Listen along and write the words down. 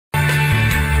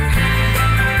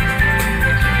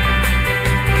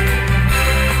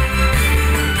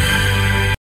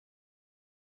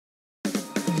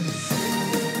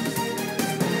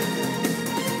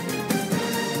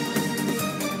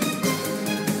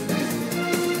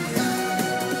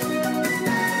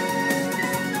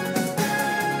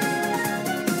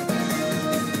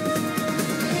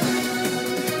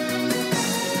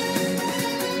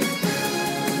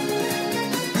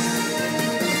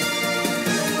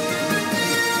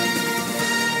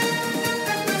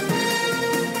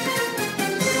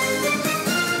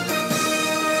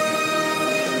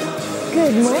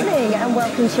Good morning and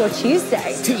welcome to your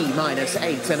Tuesday. T-minus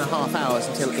 8.5 hours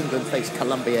until England face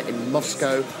Colombia in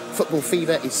Moscow. Football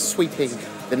fever is sweeping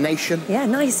the nation. Yeah,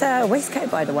 nice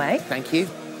waistcoat, by the way. Thank you.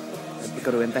 We've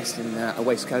got to invest in a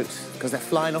waistcoat because they're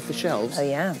flying off the shelves. Oh,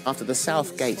 yeah. After the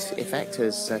Southgate effect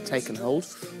has taken hold.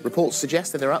 Reports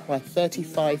suggest that they're up by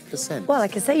 35%. Well,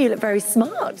 like I say, you look very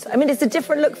smart. I mean, it's a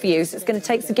different look for you, so it's going to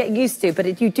take some getting used to,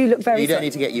 but you do look very You don't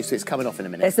need to get used to it. It's coming off in a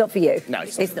minute. It's not for you. No,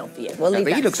 it's not for you. We'll leave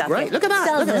but that he looks stuff great. in. Look at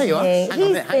that. Look at there you are. He's Hang on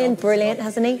a minute, been brilliant,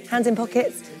 hasn't he? Hands in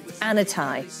pockets and a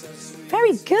tie.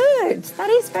 Very good. That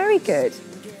is very good.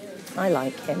 I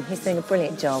like him. He's doing a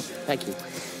brilliant job. Thank you.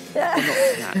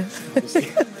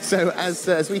 So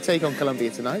as we take on Colombia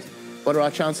tonight, what are our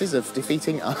chances of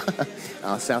defeating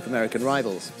our South American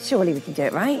rivals? Surely we can do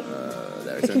it, right?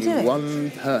 There is only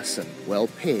one person, well,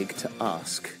 pig, to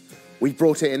ask. We've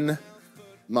brought in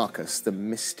Marcus, the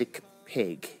mystic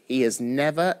pig. He has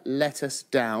never let us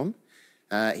down.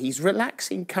 He's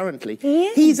relaxing currently.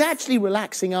 He's actually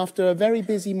relaxing after a very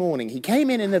busy morning. He came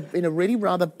in a really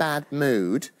rather bad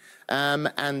mood.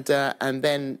 And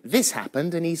then this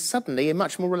happened, and he's suddenly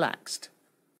much more relaxed.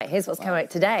 Here's what's coming out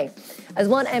today. As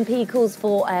one MP calls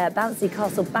for a bouncy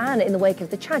castle ban in the wake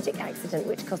of the tragic accident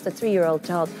which cost a 3-year-old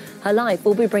child her life,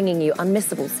 we'll be bringing you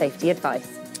unmissable safety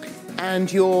advice.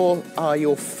 And are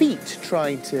your feet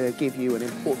trying to give you an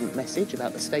important message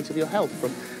about the state of your health?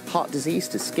 From heart disease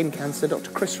to skin cancer, Dr.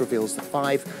 Chris reveals the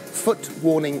 5 foot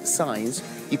warning signs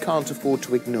you can't afford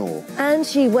to ignore. And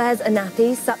she wears a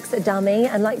nappy, sucks a dummy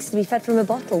and likes to be fed from a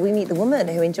bottle. We meet the woman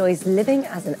who enjoys living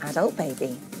as an adult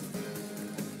baby.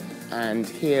 And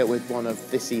here with one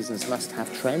of this season's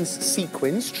must-have trends,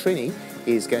 sequins, Trini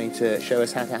is going to show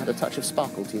us how to add a touch of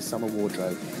sparkle to your summer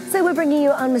wardrobe. So we're bringing you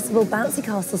unmissable bouncy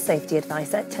castle safety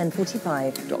advice at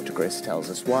 10:45. Dr. Chris tells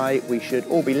us why we should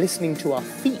all be listening to our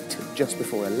feet just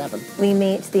before 11. We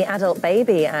meet the adult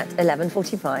baby at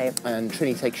 11:45. And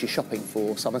Trini takes you shopping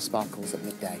for summer sparkles at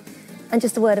midday. And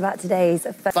just a word about today's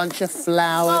bunch of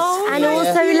flowers. Oh, and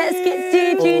also let's get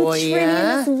Deirdre and Trini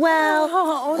as well.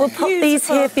 Oh, we'll pop these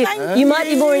here for you. You might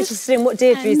be more interested in what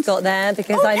Deirdre's got there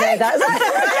because I know that's...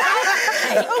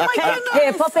 Oh my goodness.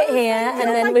 Here, pop it here, and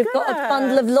then we've got a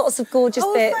bundle of lots of gorgeous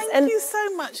bits. Thank you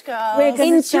so much, girls. We're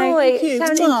going to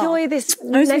enjoy this.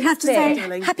 I have to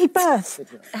say, happy birth.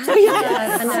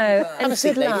 I know. And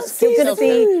good luck. You're going to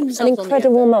be an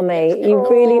incredible mummy. You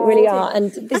really, really are.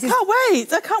 And this I can't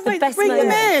wait. I can't wait to bring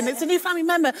them in. It's a new family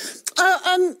member.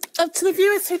 To the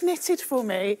viewers who knitted for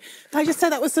me, I just say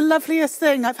that was the loveliest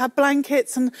thing. I've had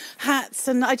blankets and hats,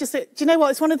 and I just, do you know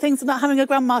what? It's one of the things about having a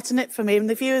grandma to knit for me, and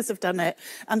the viewers have done it.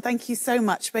 And thank you so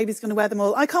much. Baby's going to wear them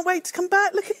all. I can't wait to come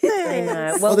back. Look at this. I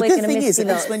know. Well, the good thing is, at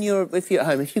least when if you're at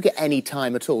home, if you get any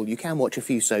time at all, you can watch a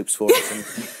few soaps for us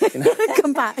and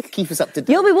come back. Keep us up to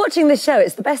date. You'll be watching this show.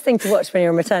 It's the best thing to watch when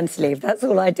you're on maternity leave. That's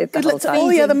all I did the whole time. All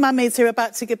the other mummies who are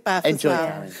about to give birth Enjoy.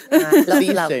 as well. Love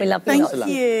you, love. We love you. Thank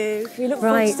you. We look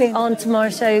Right, on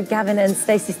tomorrow's show, Gavin and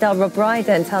Stacey star Rob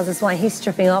Brydon tells us why he's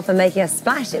stripping off and making a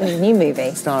splash in his new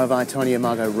movie. Star of I, Tonya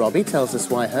Margot Robbie tells us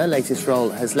why her latest role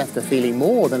has left her feeling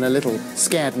more than a little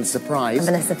scared and surprised. And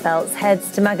Vanessa Feltz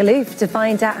heads to Magaluf to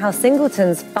find out how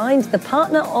singletons find the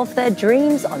partner of their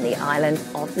dreams on the island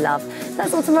of love.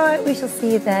 That's all tomorrow. We shall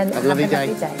see you then. Have a lovely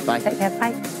day. Day. Bye. Take care.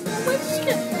 Bye. Where did you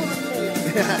get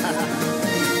all of these?